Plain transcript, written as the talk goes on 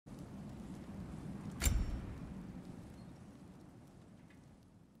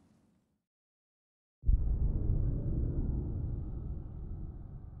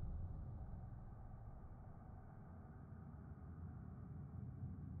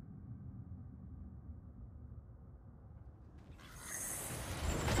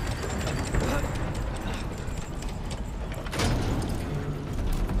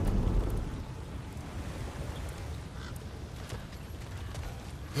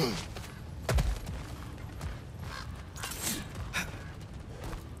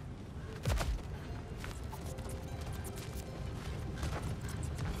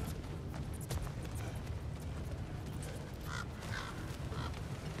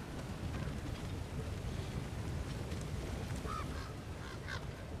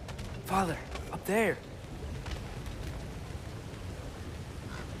Father, up there.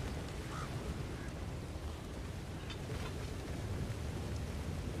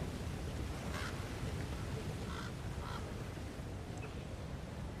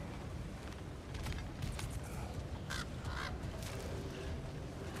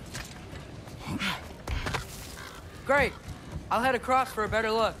 Great. I'll head across for a better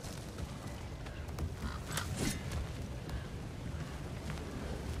look.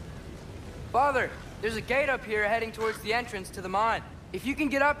 Father, there's a gate up here heading towards the entrance to the mine. If you can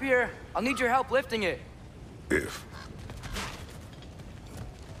get up here, I'll need your help lifting it. If.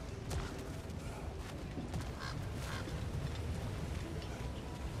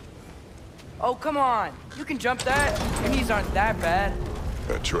 Oh, come on. You can jump that. Your knees aren't that bad.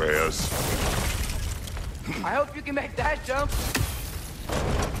 Atreus. I hope you can make that jump.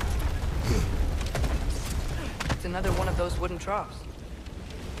 It's another one of those wooden troughs.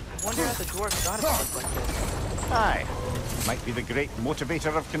 I wonder how the dwarves got it to look like this. Aye. Might be the great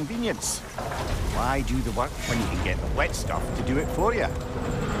motivator of convenience. Why do the work when you can get the wet stuff to do it for you?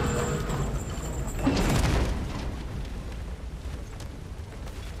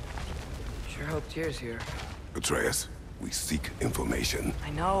 Sure hope Tyr's here. Atreus, we seek information.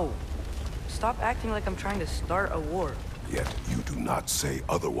 I know. Stop acting like I'm trying to start a war. Yet you do not say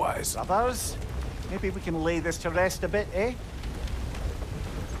otherwise. Brothers, maybe we can lay this to rest a bit, eh?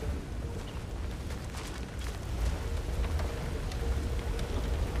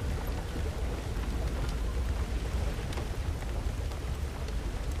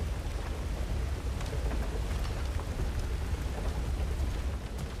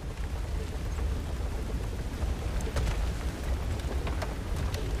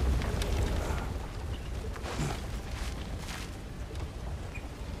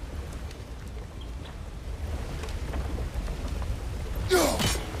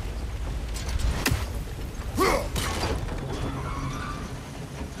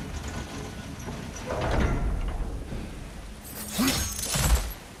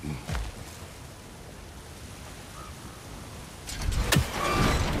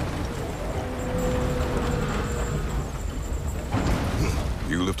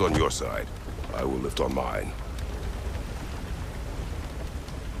 You lift on your side. I will lift on mine.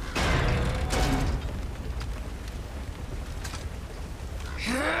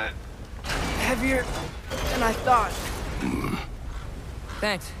 Heavier than I thought.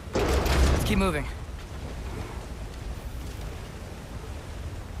 Thanks. Let's keep moving.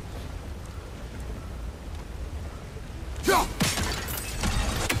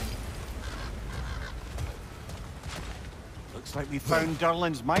 Looks like we found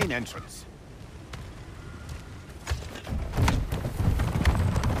Durlin's mine entrance.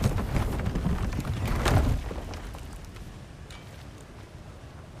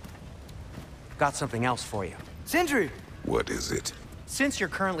 Got something else for you. Sindri! What is it? Since you're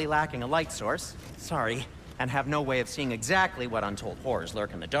currently lacking a light source, sorry, and have no way of seeing exactly what untold horrors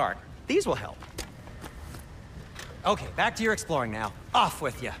lurk in the dark, these will help. Okay, back to your exploring now. Off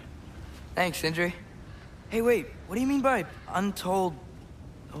with you. Thanks, Sindri. Hey, wait. What do you mean by untold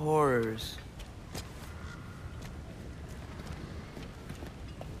horrors?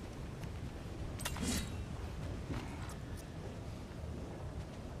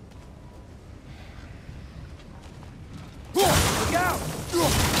 Look out!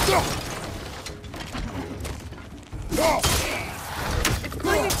 It's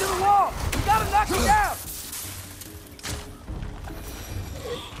clinging to the wall! We gotta knock it down!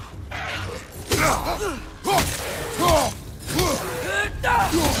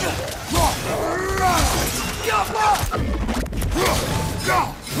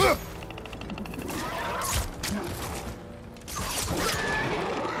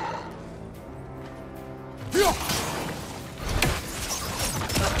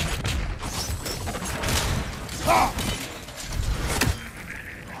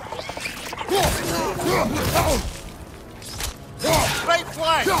 Right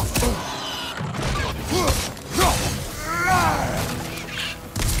flank!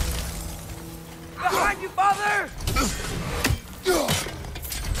 Behind you, father!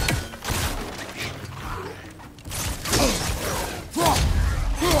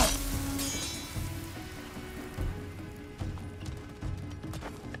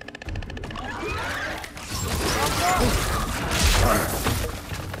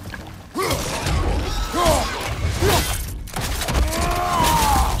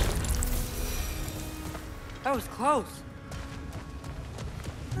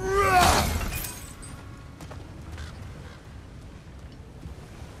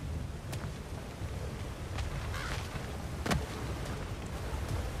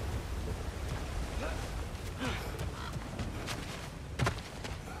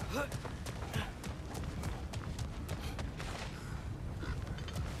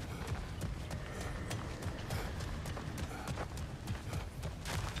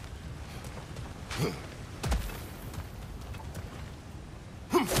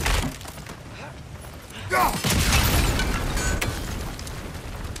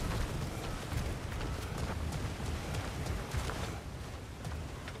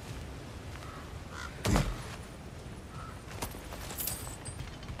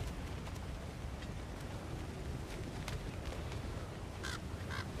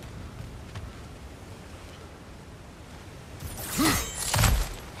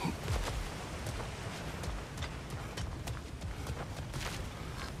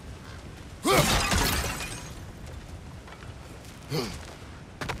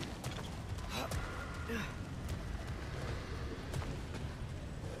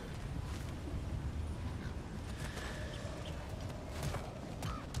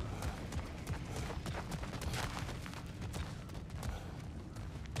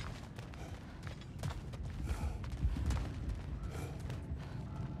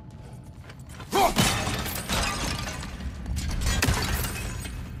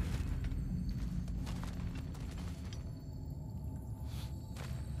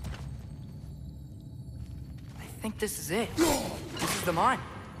 I think this is it. This is the mine.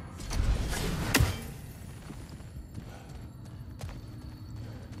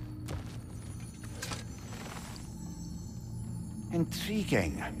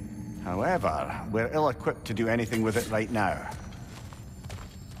 Intriguing. However, we're ill-equipped to do anything with it right now.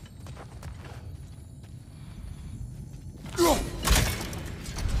 Look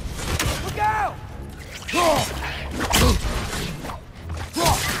out!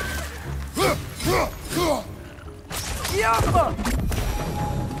 Yappa!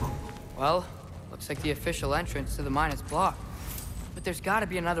 Well, looks like the official entrance to the mine is blocked. But there's gotta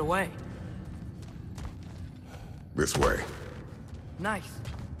be another way. This way. Nice.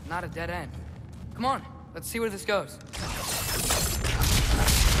 Not a dead end. Come on, let's see where this goes.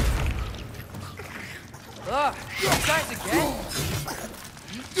 Ugh, you guys again?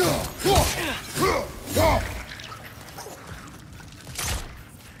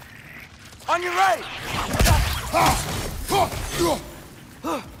 On your right!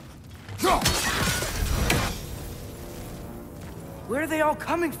 Where are they all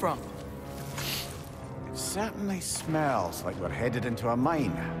coming from? It certainly smells like we're headed into a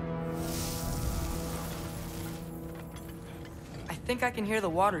mine. I think I can hear the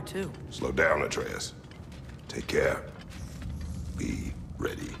water too. Slow down, Atreus. Take care. Be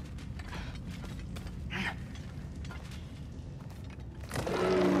ready.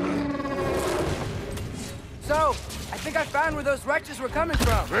 So, I think I found where those wretches were coming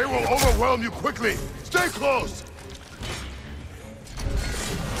from. They will overwhelm you quickly. Stay close.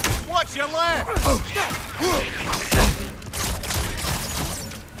 Watch your left!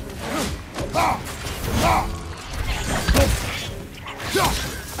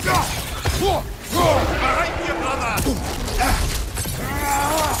 Behind you, brother!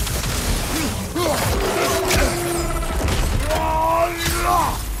 Behind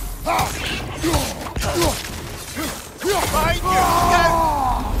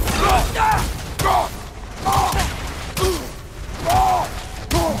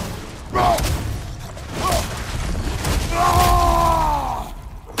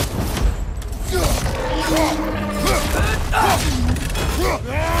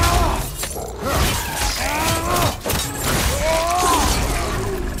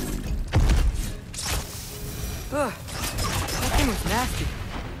Ugh, that thing was nasty.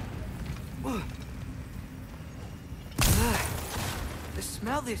 Ugh. Ugh. The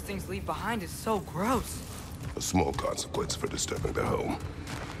smell these things leave behind is so gross. A small consequence for disturbing the home.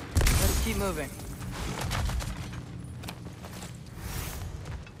 Let's keep moving.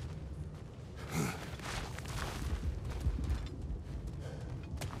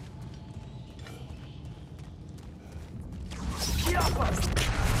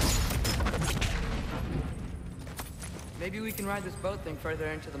 Maybe we can ride this boat thing further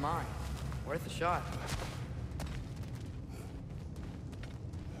into the mine. Worth a shot.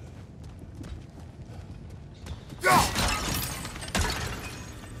 I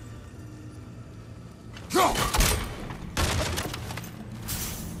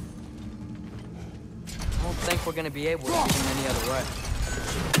don't think we're gonna be able to get him any other way.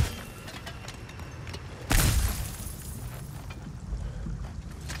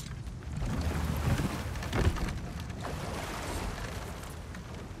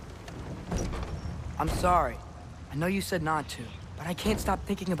 I'm sorry. I know you said not to, but I can't stop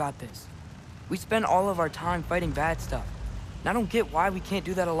thinking about this. We spend all of our time fighting bad stuff. And I don't get why we can't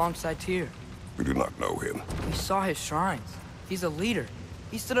do that alongside Tyr. We do not know him. We saw his shrines. He's a leader.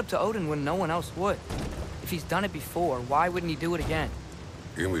 He stood up to Odin when no one else would. If he's done it before, why wouldn't he do it again?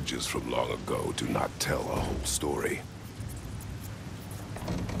 Images from long ago do not tell a whole story.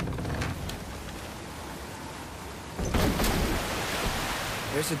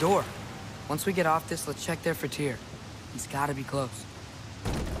 There's a door. Once we get off this, let's check there for Tyr. He's gotta be close.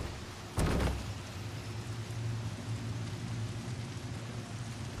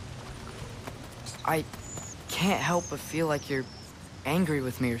 I can't help but feel like you're angry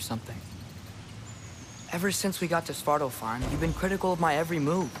with me or something. Ever since we got to Svartalfheim, you've been critical of my every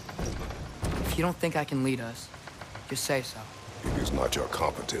move. If you don't think I can lead us, just say so. It is not your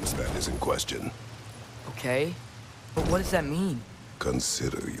competence that is in question. Okay? But what does that mean?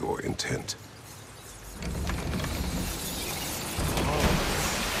 Consider your intent.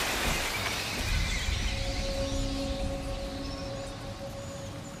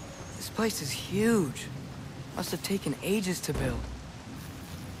 This place is huge. Must have taken ages to build.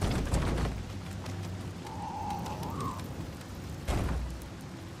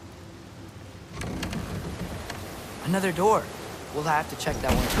 Another door. We'll have to check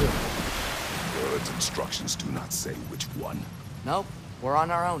that one too. Word's instructions do not say which one. Nope, we're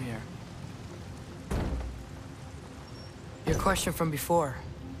on our own here. Your question from before,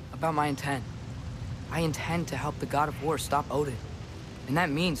 about my intent. I intend to help the God of War stop Odin. And that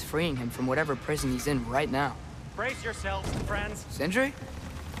means freeing him from whatever prison he's in right now. Brace yourselves, friends. Sindri?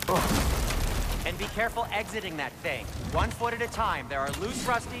 And be careful exiting that thing. 1 foot at a time. There are loose,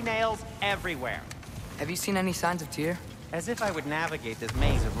 rusty nails everywhere. Have you seen any signs of Tyr? As if I would navigate this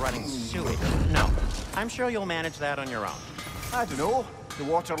maze of running sewage. No. I'm sure you'll manage that on your own. I don't know. The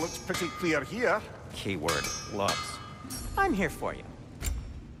water looks pretty clear here. Keyword, loves. I'm here for you.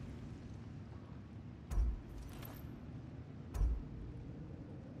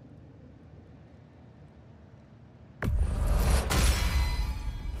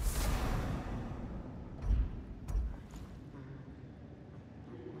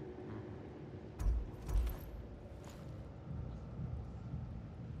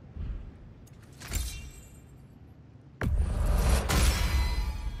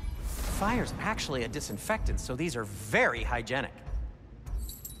 Fire's actually a disinfectant, so these are very hygienic.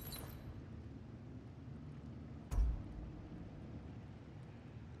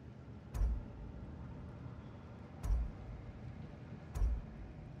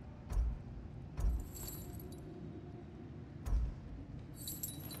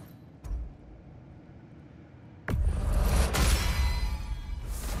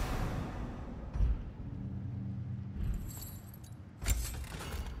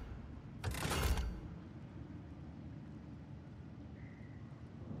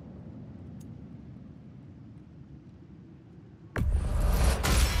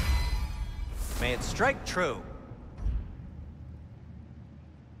 May it strike true.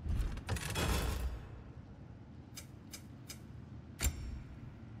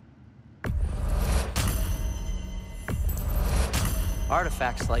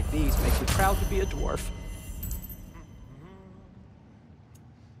 Artifacts like these make me proud to be a dwarf.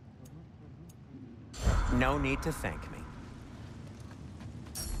 No need to thank me.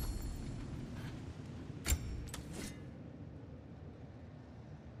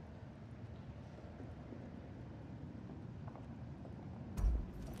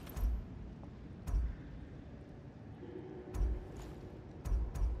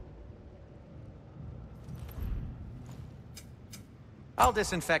 I'll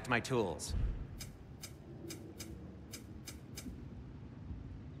disinfect my tools.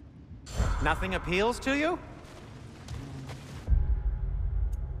 Nothing appeals to you?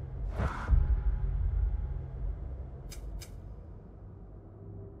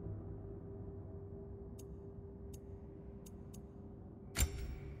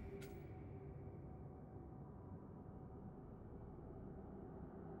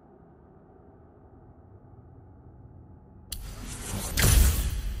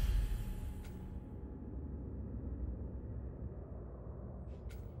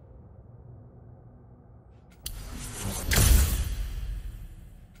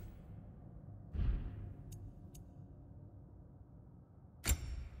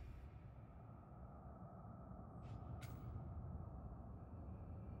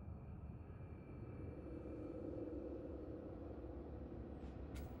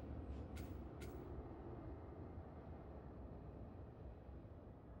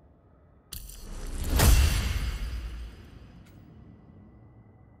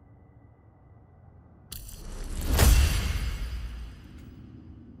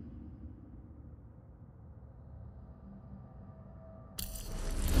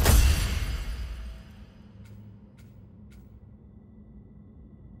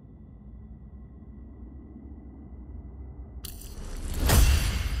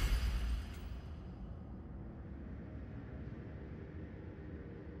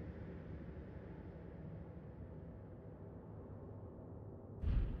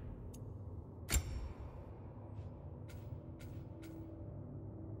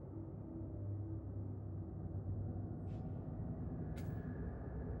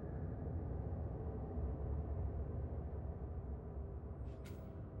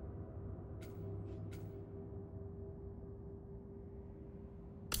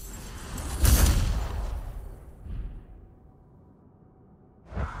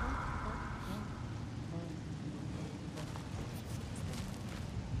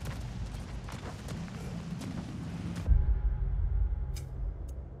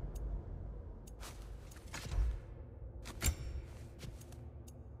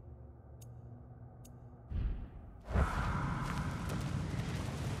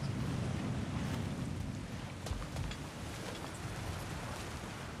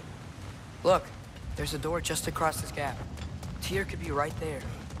 Look, there's a door just across this gap. Tyr could be right there.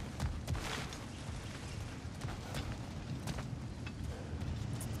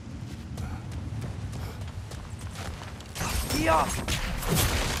 Yeah.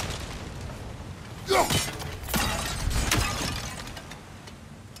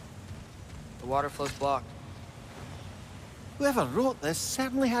 The water flow's blocked. Whoever wrote this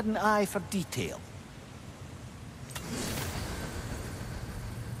certainly had an eye for detail.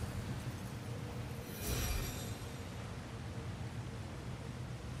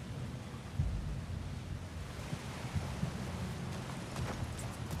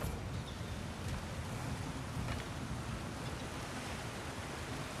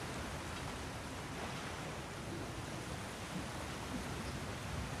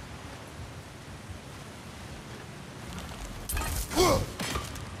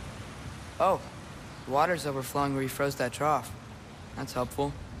 Oh, the water's overflowing where you froze that trough. That's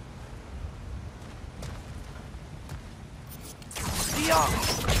helpful.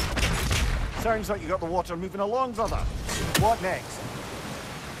 Sounds like you got the water moving along, brother. What next?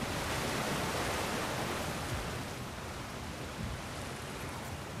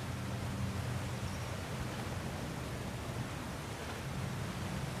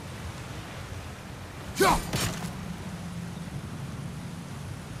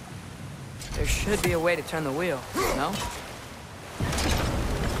 There should be a way to turn the wheel, no?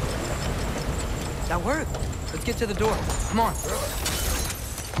 That worked. Let's get to the door. Come on.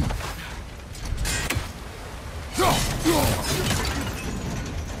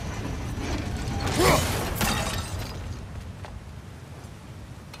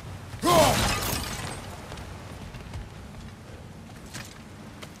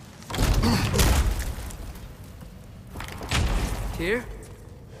 Tyr?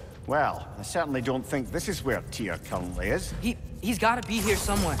 Well, I certainly don't think this is where Tyr currently is. He's got to be here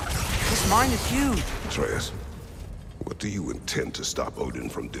somewhere. This mine is huge. Atreus, what do you intend to stop Odin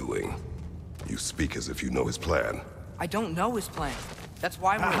from doing? You speak as if you know his plan. I don't know his plan. That's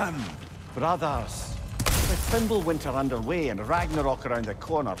why we're... Brothers, with Fimbulwinter underway and Ragnarok around the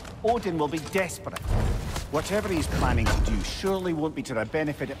corner, Odin will be desperate. Whatever he's planning to do surely won't be to the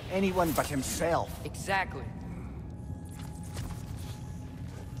benefit of anyone but himself. Exactly.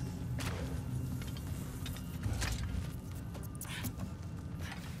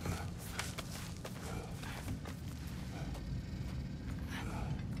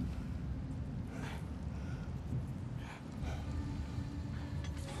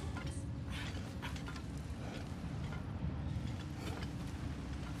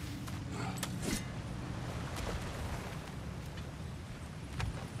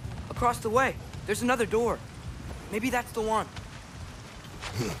 Across the way, there's another door. Maybe that's the one.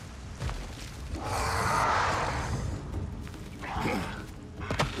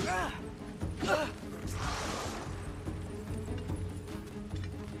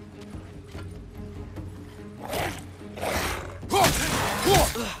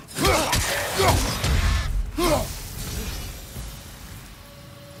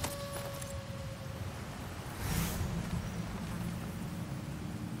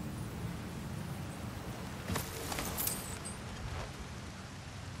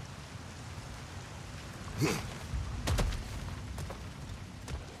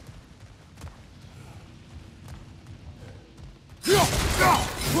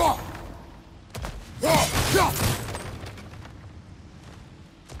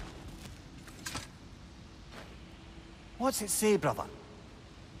 What's it say, brother?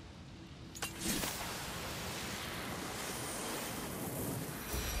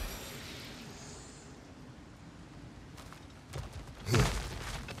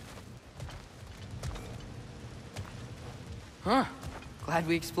 Huh. Glad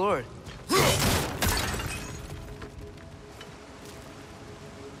we explored.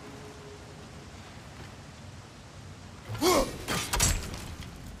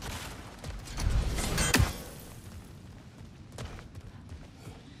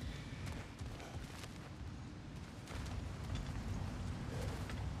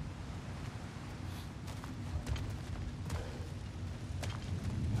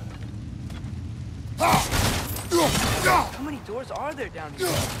 How many doors are there down here?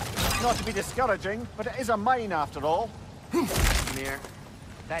 Not to be discouraging, but it is a mine after all. Mir,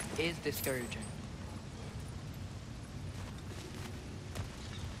 that is discouraging.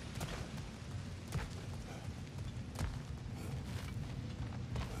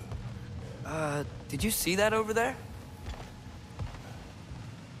 Did you see that over there?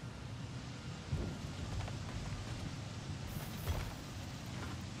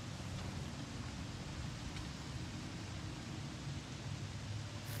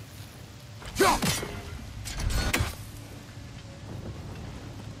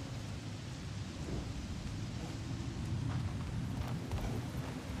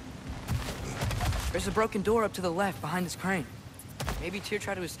 There's a broken door up to the left behind this crane. Maybe Tyr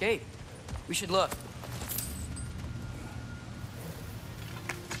tried to escape. We should look.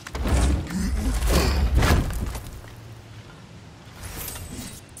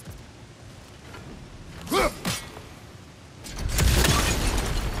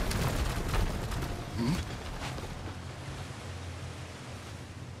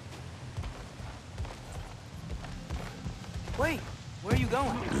 Wait, where are you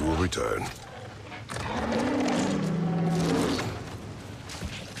going? You will return.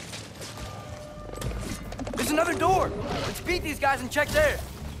 There's another door! Let's beat these guys and check there!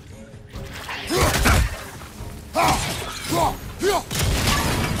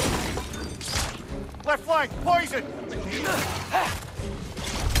 Left flank, poison!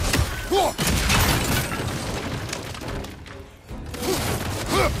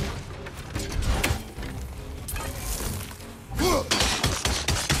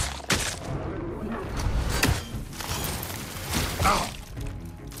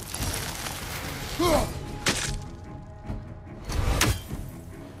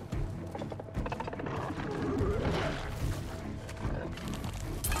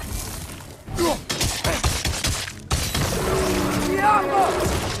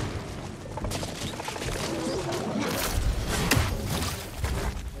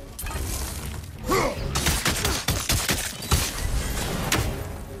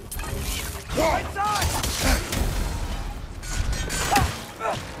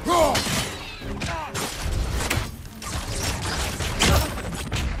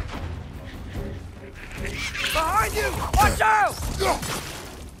 Behind you! Watch out!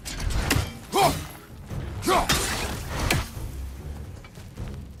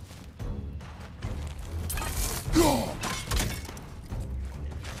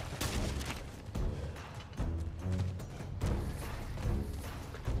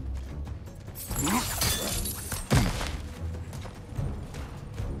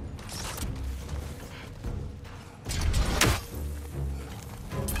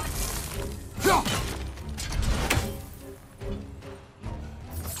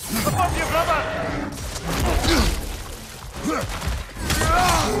 Above you, brother!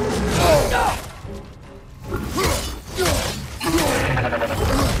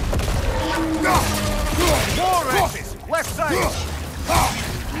 More axes! Left side!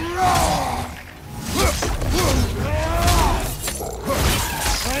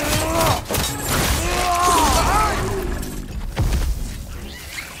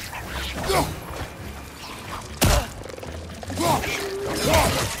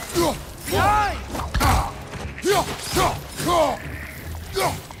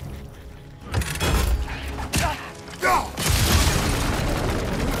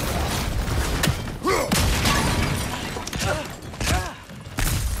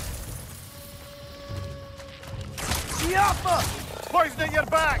 Poison in your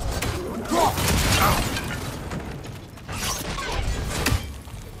back!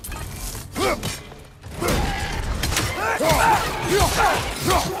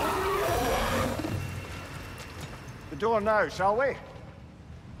 The door now, shall we?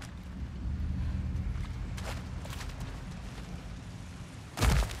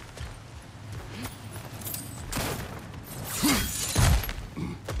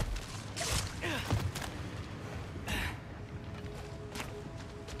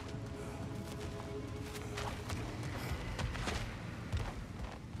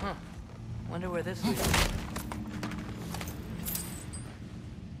 Wonder where this leads.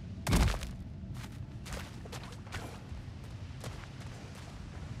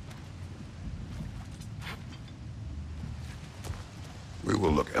 We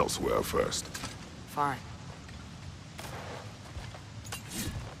will look elsewhere first. Fine.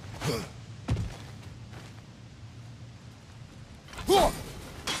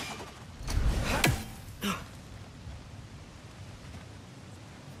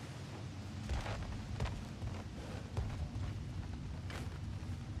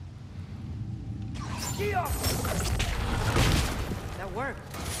 That worked.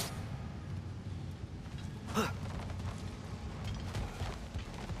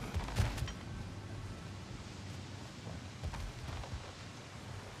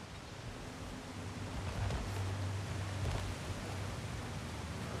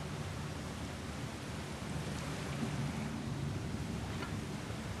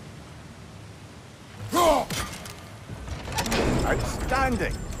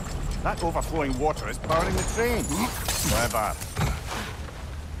 Outstanding! That overflowing water is powering the train. Clever.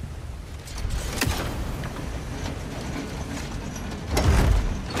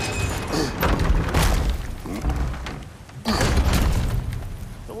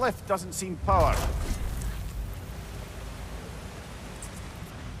 lift doesn't seem powered.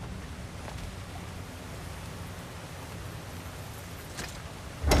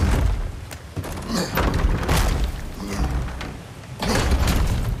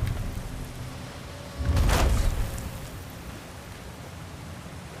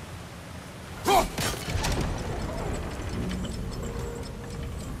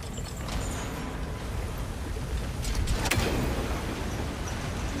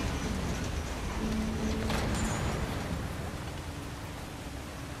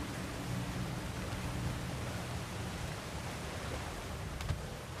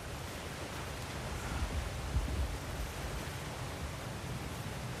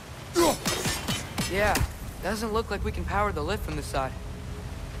 Yeah, doesn't look like we can power the lift from this side.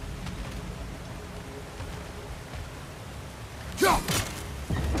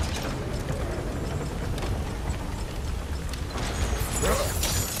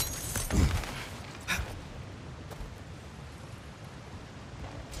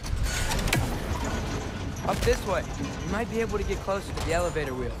 Up this way. We might be able to get closer to the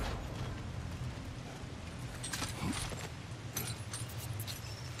elevator wheel.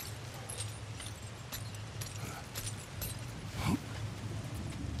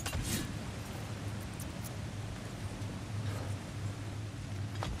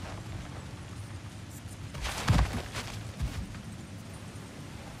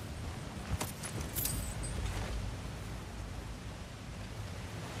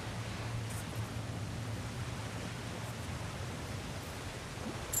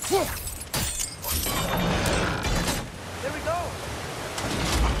 There we go!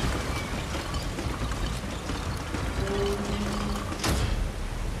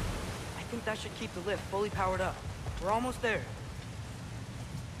 I think that should keep the lift fully powered up. We're almost there.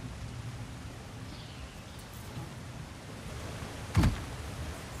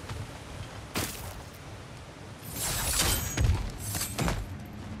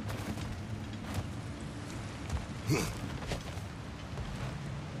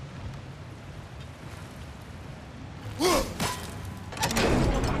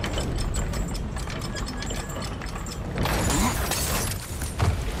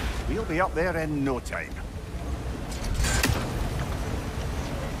 We'll be up there in no time.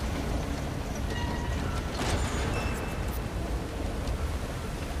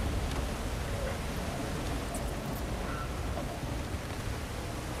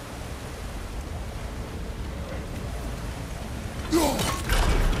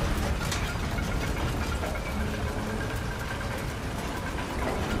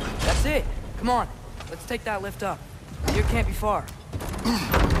 That's it! Come on, let's take that lift up. Here can't be far.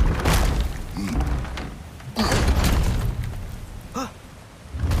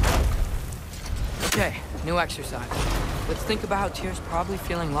 Okay, new exercise. Let's think about how Tyr's probably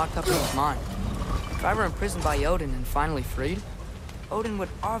feeling locked up in his mind. If I were imprisoned by Odin and finally freed, Odin would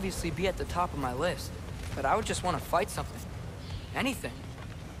obviously be at the top of my list. But I would just want to fight something. Anything.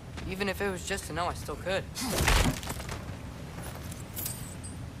 Even if it was just to know I still could.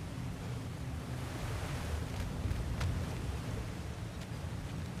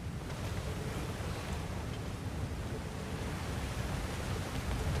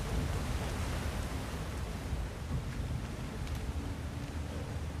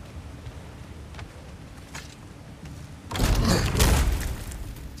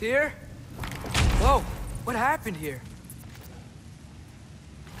 Tyr? Whoa, what happened here?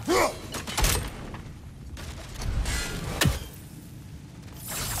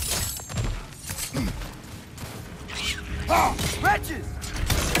 Wretches!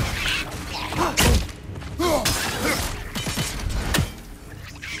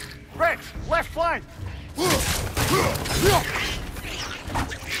 Wretch, left flank!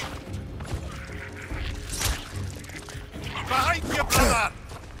 Behind you, brother!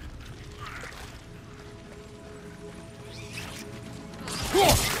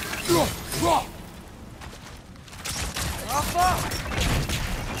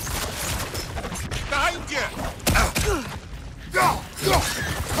 Behind you!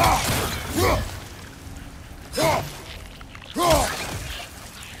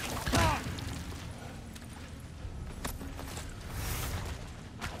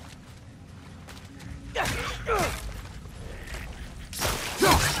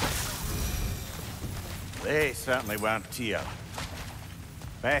 They certainly weren't Tyr.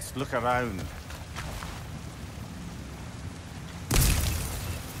 Best look around.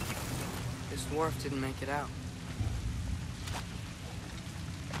 This dwarf didn't make it out.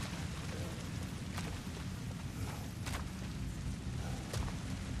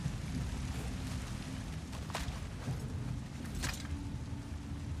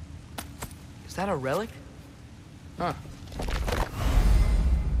 Is that a relic? Huh.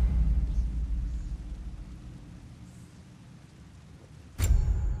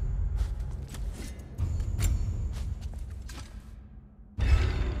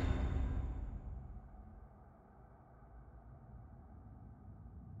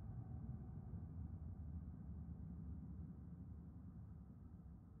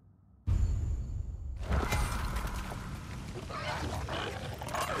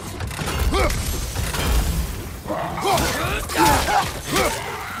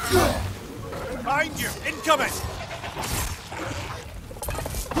 Behind you! Incoming!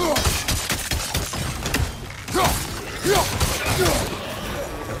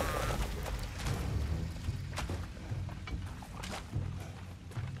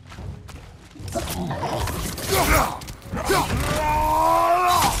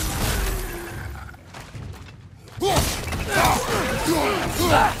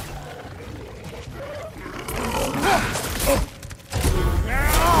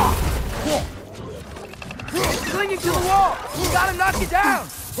 Clinging to the wall! You gotta knock it down!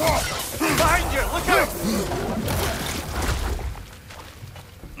 Behind you! Look out!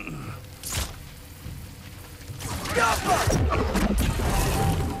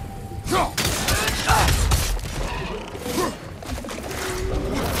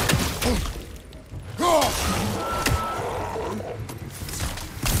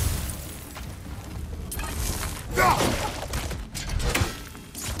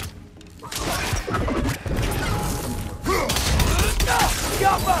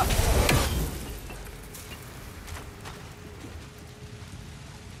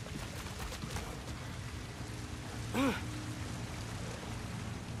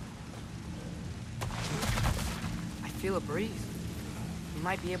 I feel a breeze. We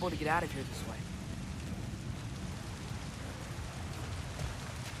might be able to get out of here this way.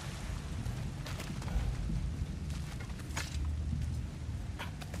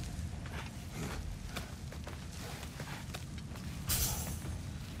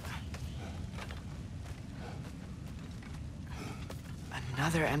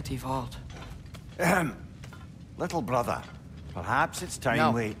 Another empty vault. Little brother, perhaps it's time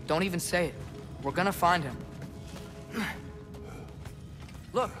No, we... don't even say it. We're gonna find him.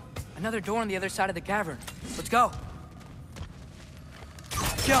 Look, another door on the other side of the cavern. Let's go.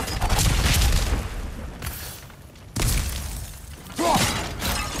 Jump!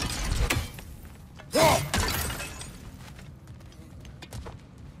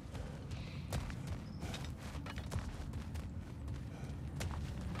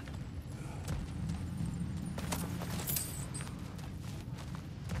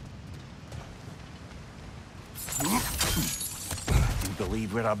 I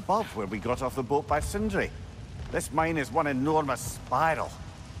believe we're above where we got off the boat by Sindri. This mine is one enormous spiral.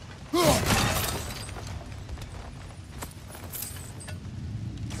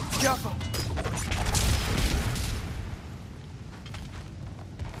 Careful.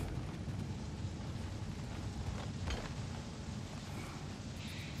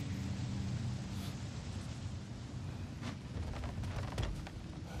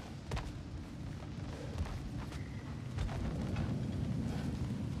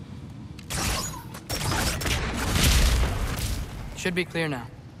 Should be clear now.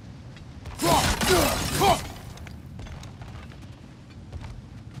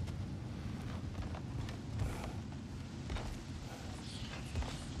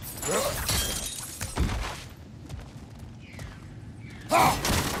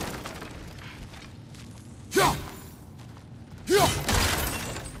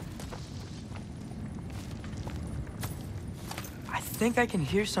 I think I can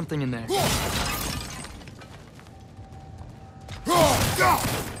hear something in there.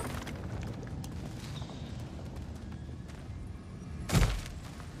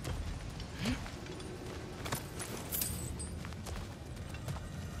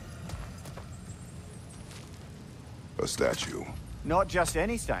 A statue. Not just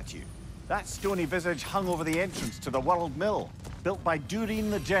any statue. That stony visage hung over the entrance to the World Mill, built by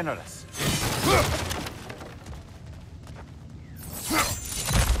Durin the Generous.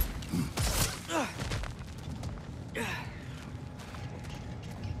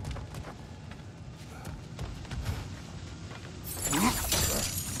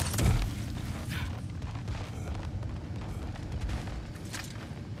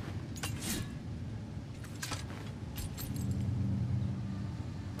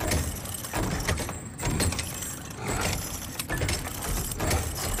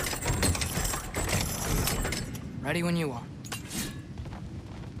 Ready when you are.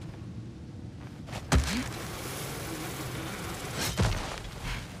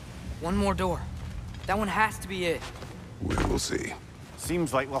 One more door. That one has to be it. We will see.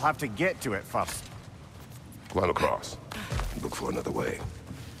 Seems like we'll have to get to it first. Climb across. Look for another way.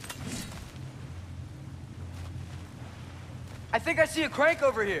 I think I see a crank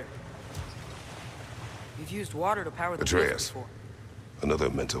over here. You've used water to power the wheels Atreus, before. another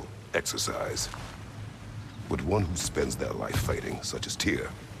mental exercise. Would one who spends their life fighting, such as Tyr,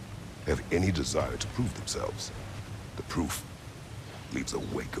 have any desire to prove themselves? The proof leaves a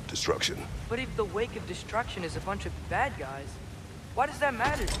wake of destruction. But if the wake of destruction is a bunch of bad guys, why does that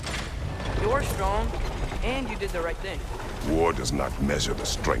matter? You're strong, and you did the right thing. War does not measure the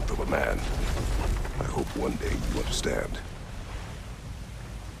strength of a man. I hope one day you understand.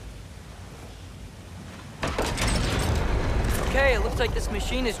 Okay, it looks like this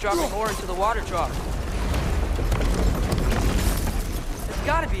machine is dropping ore into the water trough. It's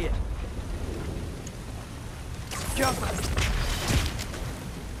gotta be it. Jump!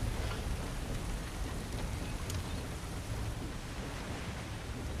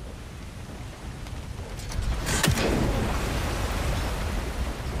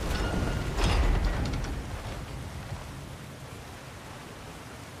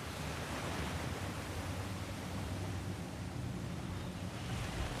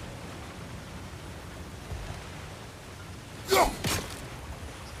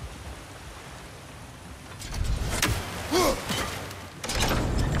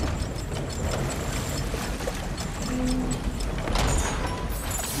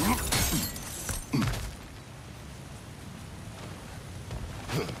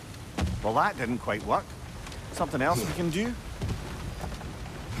 Well, that didn't quite work. Something else we can do?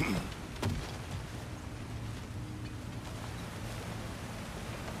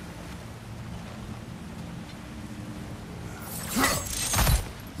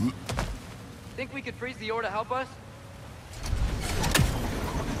 Think we could freeze the ore to help us?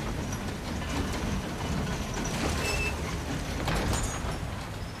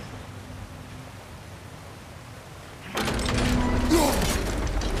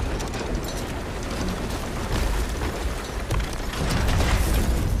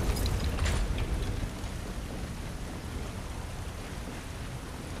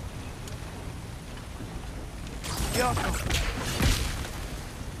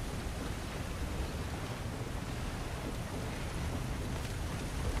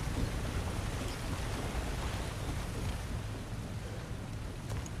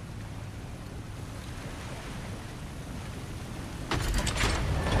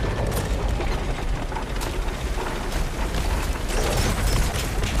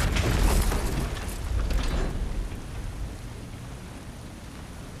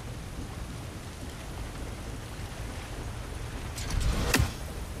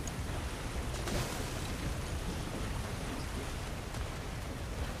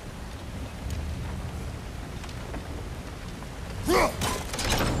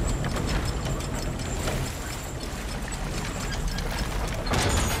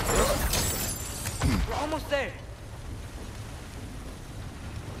 We're almost there.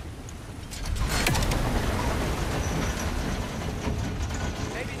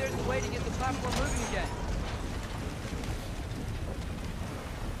 Maybe there's a way to get the platform moving again.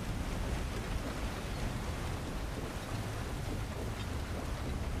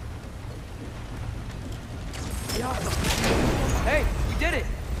 Hey, we did it!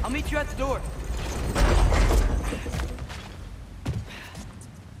 I'll meet you at the door.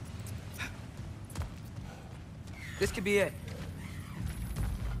 This could be it.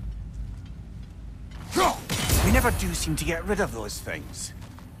 We never do seem to get rid of those things.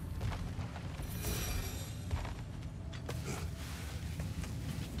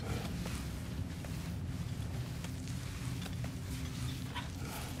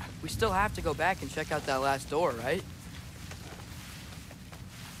 We still have to go back and check out that last door, right?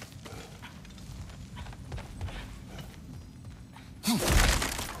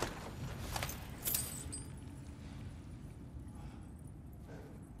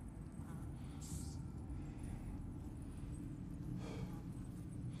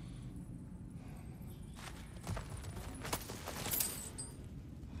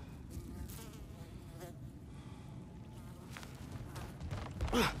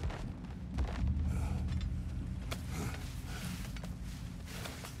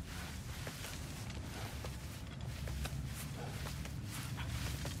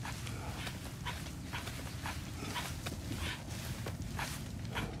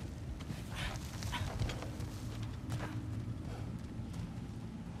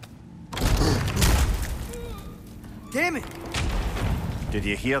 Damn it! Did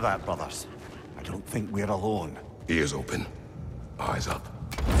you hear that, brothers? I don't think we're alone. Ears open. Eyes up.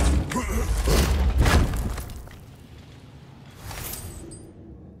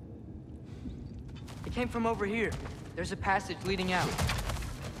 It came from over here. There's a passage leading out.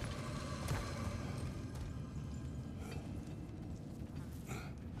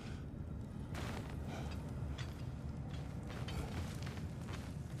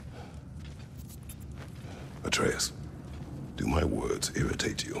 Atreus, do my words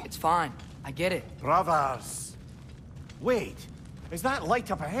irritate you? It's fine. I get it. Brothers! Wait, is that light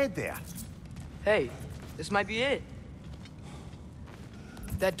up ahead there? Hey, this might be it.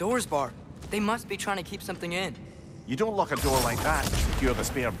 That door's barred. They must be trying to keep something in. You don't lock a door like that to secure the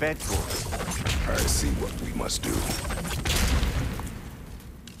spare bedclothes. I see what we must do.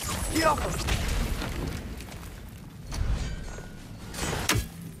 Get off of me!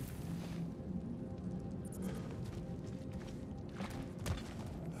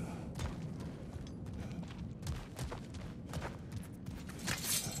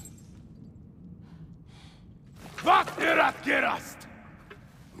 Wat ihr gerast?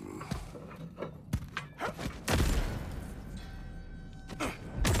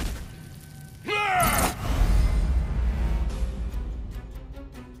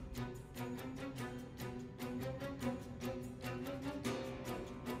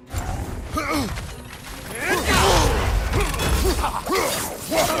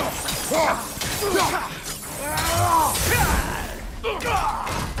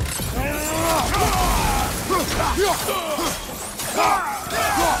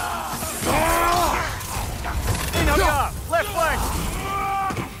 Left flank!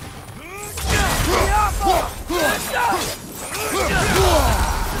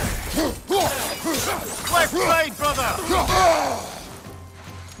 Left side, brother!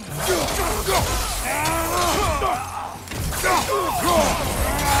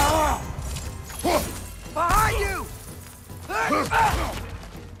 Behind you!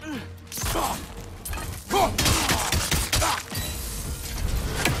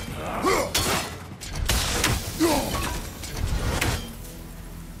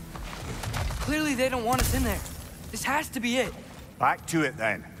 Clearly they don't want us in there. This has to be it. Back to it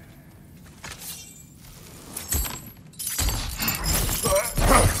then.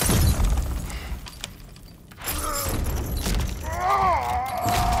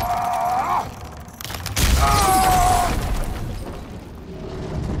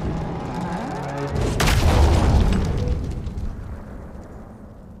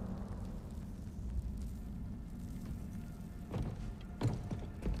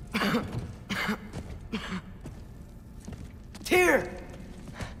 Tyr!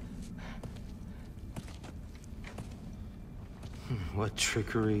 What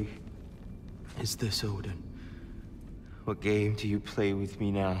trickery is this, Odin? What game do you play with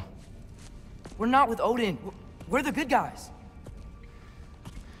me now? We're not with Odin. We're the good guys.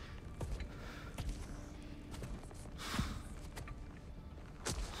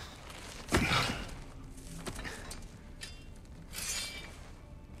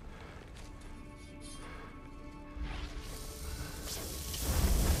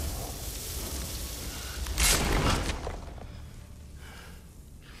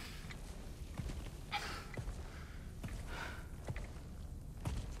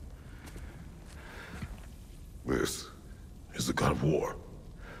 This is the god of war.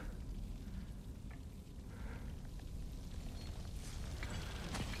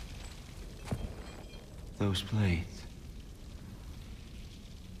 Those blades.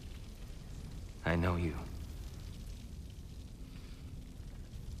 I know you.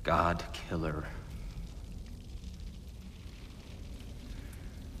 God Killer.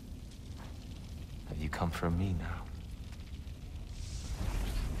 Have you come for me now?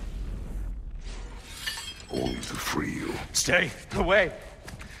 Only to free you. Stay away!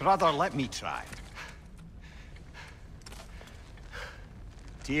 Brother, let me try.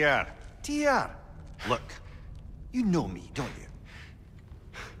 Tyr! Tyr! Look, you know me, don't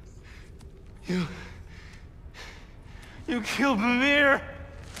you? You killed Mimir!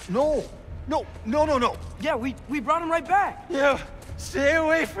 No! No! Yeah, we brought him right back. You stay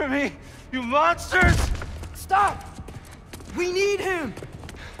away from me, you monsters! Stop! We need him!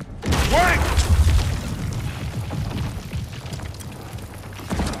 Wait!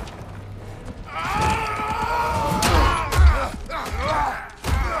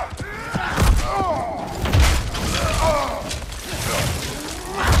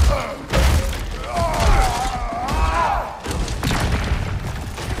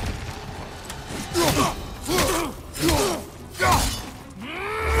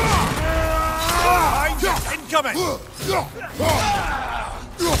 Incoming!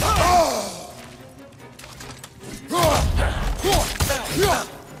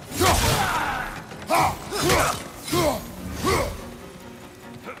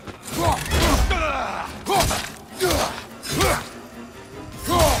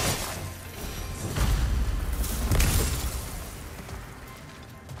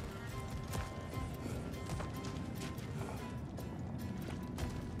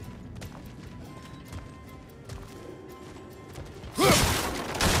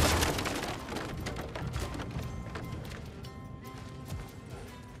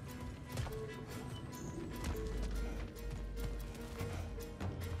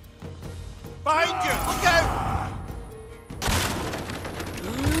 Behind you! Look out!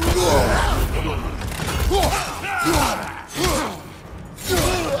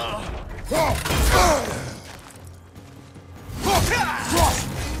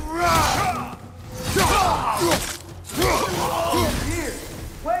 Here!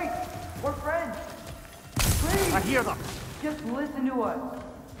 Wait! We're friends! Please! I hear them. Just listen to us.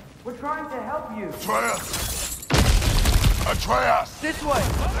 We're trying to help you. Atreus! Atreus! This way!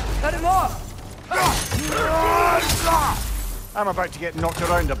 Cut him off! I'm about to get knocked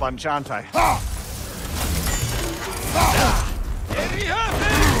around a bunch, aren't I?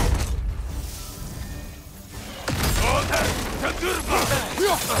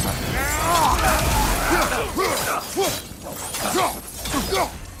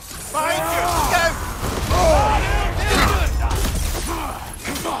 Behind you!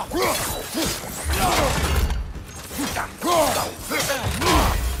 Go!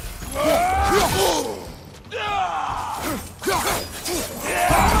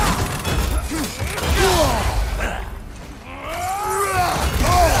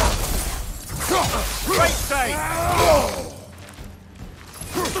 Right side!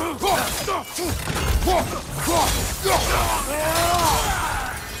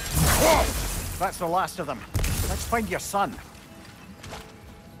 That's the last of them. Let's find your son.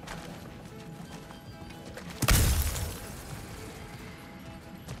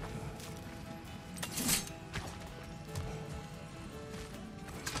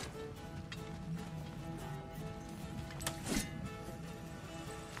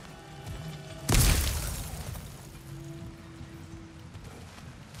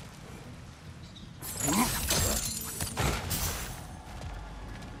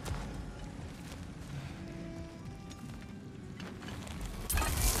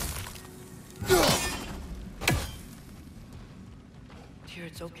 Dear,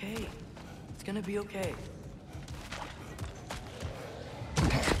 it's okay. It's gonna be okay.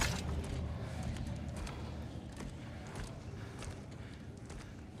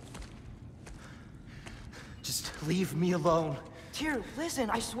 Just leave me alone. Tyr, listen,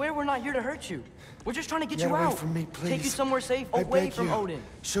 I swear we're not here to hurt you. We're just trying to get Get you away out. from me, Take you please. somewhere safe, I away beg from you. Odin.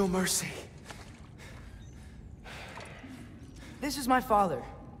 Show mercy. This is my father.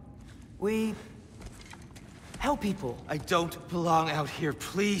 We help people. I don't belong out here,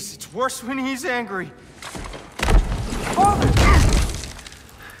 please. It's worse when he's angry. Father!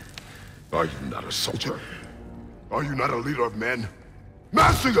 Are you not a soldier? Are you not a leader of men?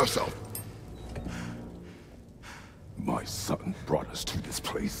 Master yourself! My son brought us to this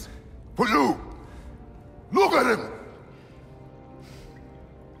place. For you! Look at him!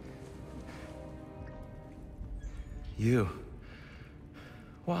 You?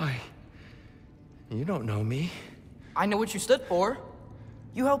 Why? You don't know me. I know what you stood for.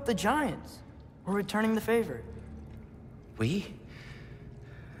 You helped the Giants. We're returning the favor. We?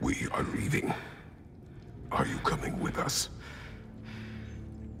 We are leaving. Are you coming with us?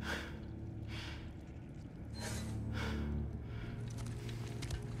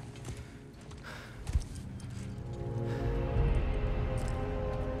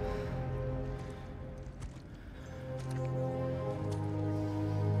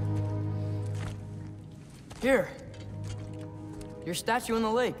 Here. Your statue in the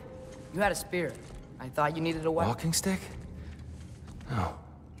lake. You had a spear. I thought you needed a weapon. Walking stick? No.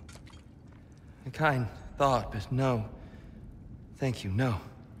 A kind thought, but no. Thank you, no.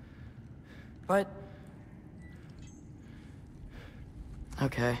 But...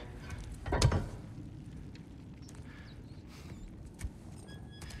 okay.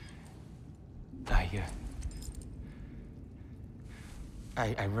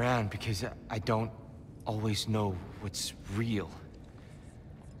 I ran because I don't always know what's real.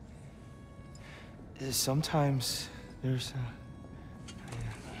 Sometimes there's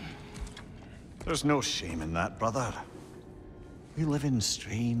There's no shame in that, brother. We live in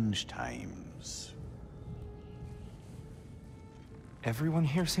strange times. Everyone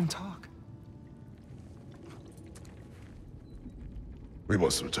hears him talk. We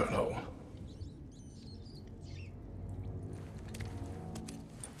must return home.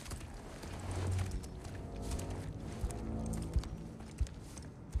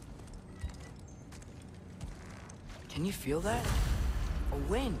 Can you feel that? A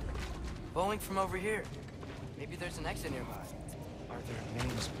wind blowing from over here. Maybe there's an exit nearby. Are there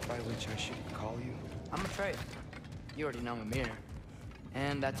names by which I should call you? I'm Atreus. You already know Mimir.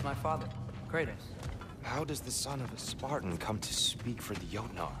 And that's my father, Kratos. How does the son of a Spartan come to speak for the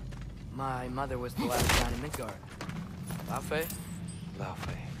Jotnar? My mother was the last giant in Midgard. Laufey?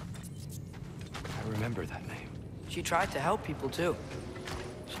 Laufey. I remember that name. She tried to help people too.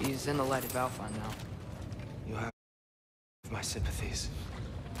 She's in the light of Alpine now. You have my sympathies.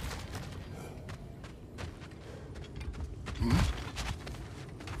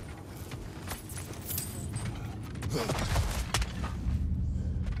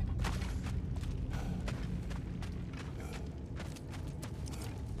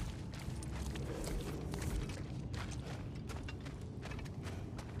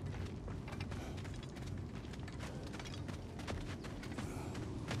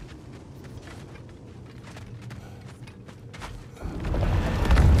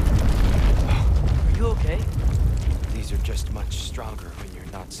 Are you okay? These are just much stronger when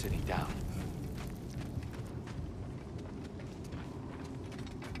you're not sitting down.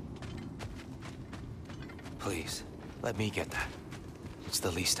 Please, let me get that. It's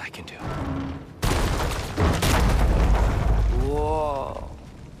the least I can do. Whoa.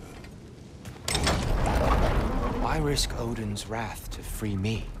 Why risk Odin's wrath to free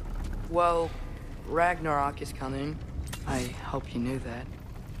me? Well, Ragnarok is coming. I hope you knew that.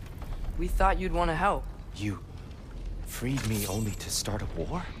 We thought you'd want to help. You freed me only to start a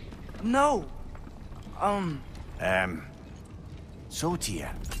war? No! So,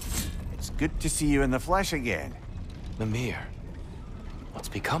 Tyr, it's good to see you in the flesh again. Mimir, what's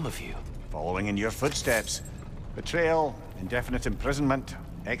become of you? Following in your footsteps. Betrayal, indefinite imprisonment,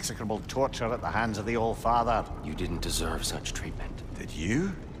 execrable torture at the hands of the Old Father. You didn't deserve such treatment. Did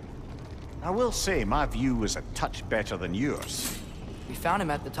you? I will say, my view was a touch better than yours. We found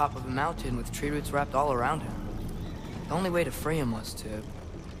him at the top of a mountain with tree roots wrapped all around him. The only way to free him was to...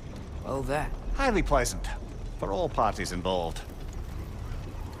 well, that. Highly pleasant, for all parties involved.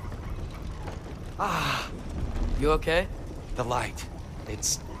 You okay? The light.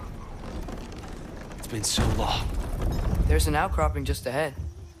 It's been so long. There's an outcropping just ahead.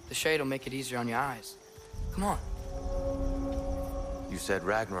 The shade will make it easier on your eyes. Come on. You said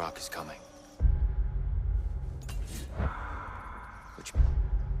Ragnarok is coming. Which means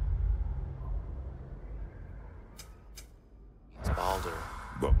Baldur.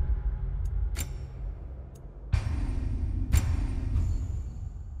 But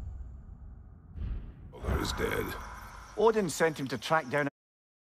Baldur is dead. Odin sent him to track down